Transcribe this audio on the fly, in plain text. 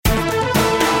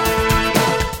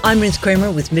I'm Ruth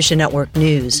Kramer with Mission Network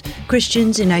News.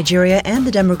 Christians in Nigeria and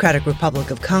the Democratic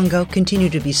Republic of Congo continue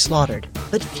to be slaughtered,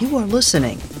 but few are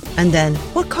listening. And then,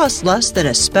 what costs less than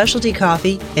a specialty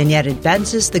coffee and yet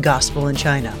advances the gospel in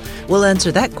China? We'll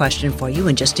answer that question for you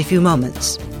in just a few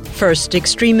moments. First,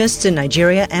 extremists in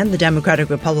Nigeria and the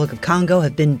Democratic Republic of Congo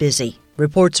have been busy.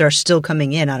 Reports are still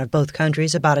coming in out of both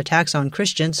countries about attacks on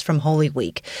Christians from Holy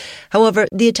Week. However,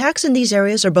 the attacks in these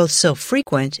areas are both so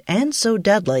frequent and so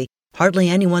deadly, hardly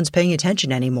anyone's paying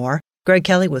attention anymore. Greg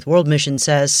Kelly with World Mission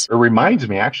says, it reminds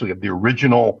me actually of the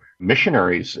original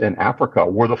missionaries in Africa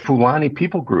were the Fulani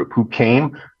people group who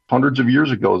came hundreds of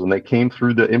years ago, and they came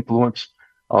through the influence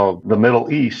of the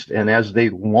Middle East. And as they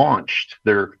launched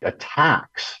their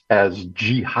attacks as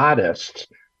jihadists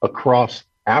across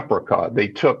Africa, they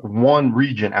took one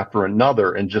region after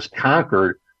another and just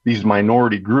conquered these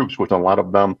minority groups, which a lot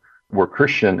of them were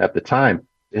Christian at the time.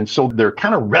 And so they're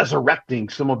kind of resurrecting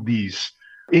some of these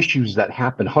issues that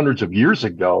happened hundreds of years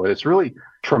ago. It's really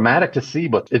traumatic to see,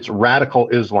 but it's radical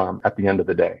Islam at the end of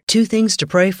the day. Two things to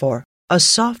pray for: a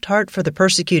soft heart for the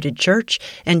persecuted church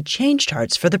and changed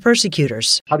hearts for the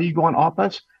persecutors. How do you go on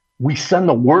offense? We send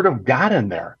the word of God in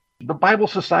there. The Bible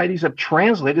societies have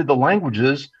translated the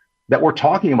languages that we're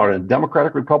talking about in the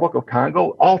Democratic Republic of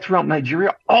Congo, all throughout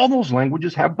Nigeria. All those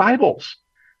languages have Bibles.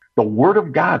 The word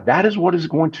of God, that is what is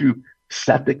going to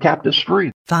set the captives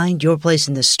free. Find your place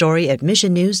in the story at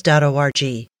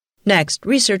missionnews.org. Next,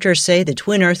 researchers say the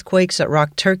twin earthquakes that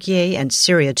rocked Turkey and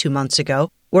Syria 2 months ago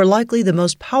were likely the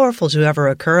most powerful to ever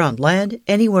occur on land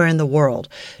anywhere in the world.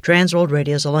 Transworld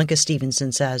Radio's Alenka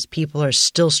Stevenson says people are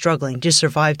still struggling to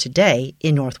survive today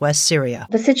in northwest Syria.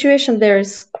 The situation there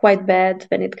is quite bad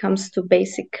when it comes to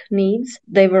basic needs.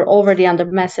 They were already under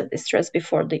massive distress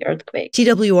before the earthquake.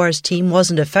 TWR's team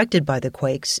wasn't affected by the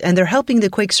quakes, and they're helping the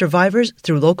quake survivors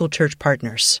through local church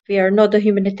partners. We are not a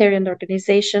humanitarian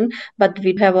organization, but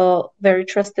we have a very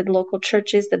trusted local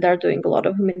churches that are doing a lot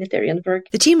of humanitarian work.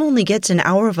 The team only gets an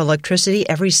hour of electricity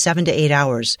every 7 to 8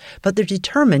 hours, but they're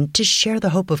determined to share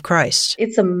the hope of Christ.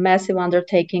 It's a massive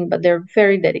undertaking, but they're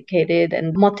very dedicated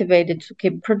and motivated to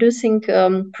keep producing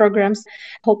programs.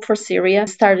 Hope for Syria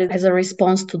started as a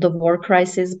response to the war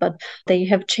crisis, but they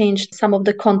have changed some of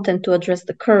the content to address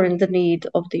the current need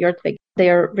of the earthquake. They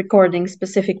are recording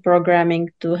specific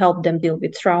programming to help them deal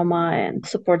with trauma and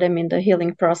support them in the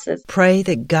healing process. Pray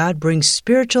that God brings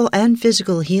spiritual and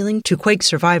physical healing to quake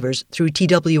survivors through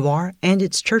TWR and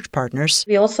its church partners.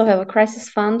 We also have a crisis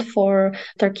fund for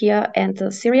Turkey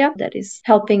and Syria that is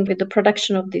helping with the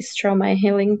production of these trauma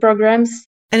healing programs.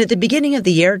 And at the beginning of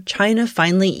the year, China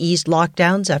finally eased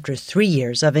lockdowns after 3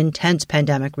 years of intense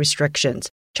pandemic restrictions.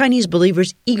 Chinese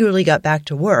believers eagerly got back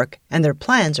to work, and their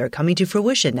plans are coming to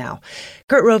fruition now.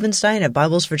 Kurt Rovenstein of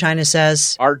Bibles for China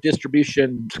says, our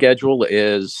distribution schedule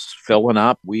is filling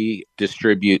up. We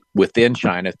distribute within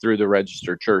China through the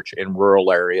registered church in rural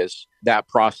areas. That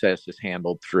process is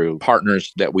handled through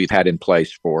partners that we've had in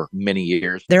place for many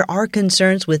years. There are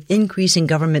concerns with increasing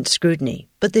government scrutiny,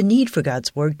 but the need for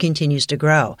God's Word continues to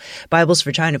grow. Bibles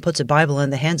for China puts a Bible in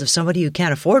the hands of somebody who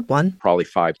can't afford one. Probably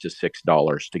 $5 to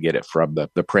 $6 to get it from the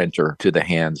printer to the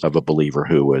hands of a believer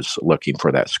who is looking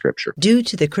for that scripture. Due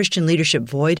to the Christian leadership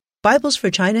void, Bibles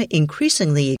for China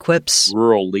increasingly equips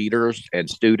rural leaders and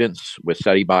students with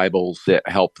study Bibles that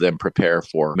help them prepare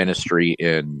for ministry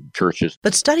in churches.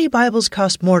 But study Bibles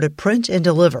cost more to print and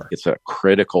deliver. It's a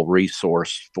critical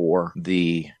resource for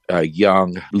the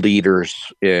young leaders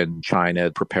in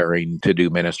China preparing to do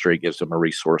ministry. It gives them a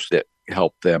resource that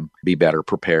help them be better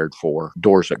prepared for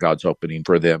doors that God's opening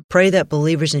for them. Pray that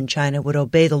believers in China would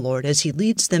obey the Lord as He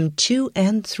leads them to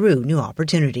and through new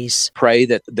opportunities. Pray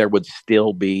that there would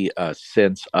still be a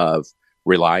sense of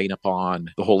relying upon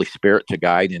the Holy Spirit to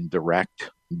guide and direct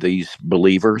these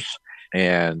believers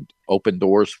and open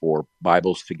doors for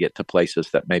Bibles to get to places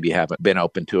that maybe haven't been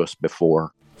open to us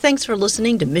before. Thanks for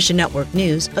listening to Mission Network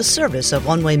News, a service of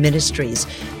One Way Ministries.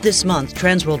 This month,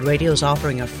 Transworld Radio is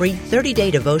offering a free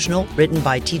 30-day devotional written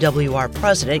by TWR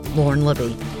President Lauren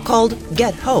Libby. Called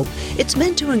Get Hope, it's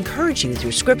meant to encourage you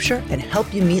through Scripture and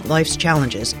help you meet life's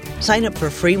challenges. Sign up for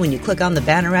free when you click on the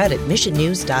banner ad at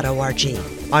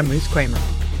missionnews.org. I'm Ruth Kramer.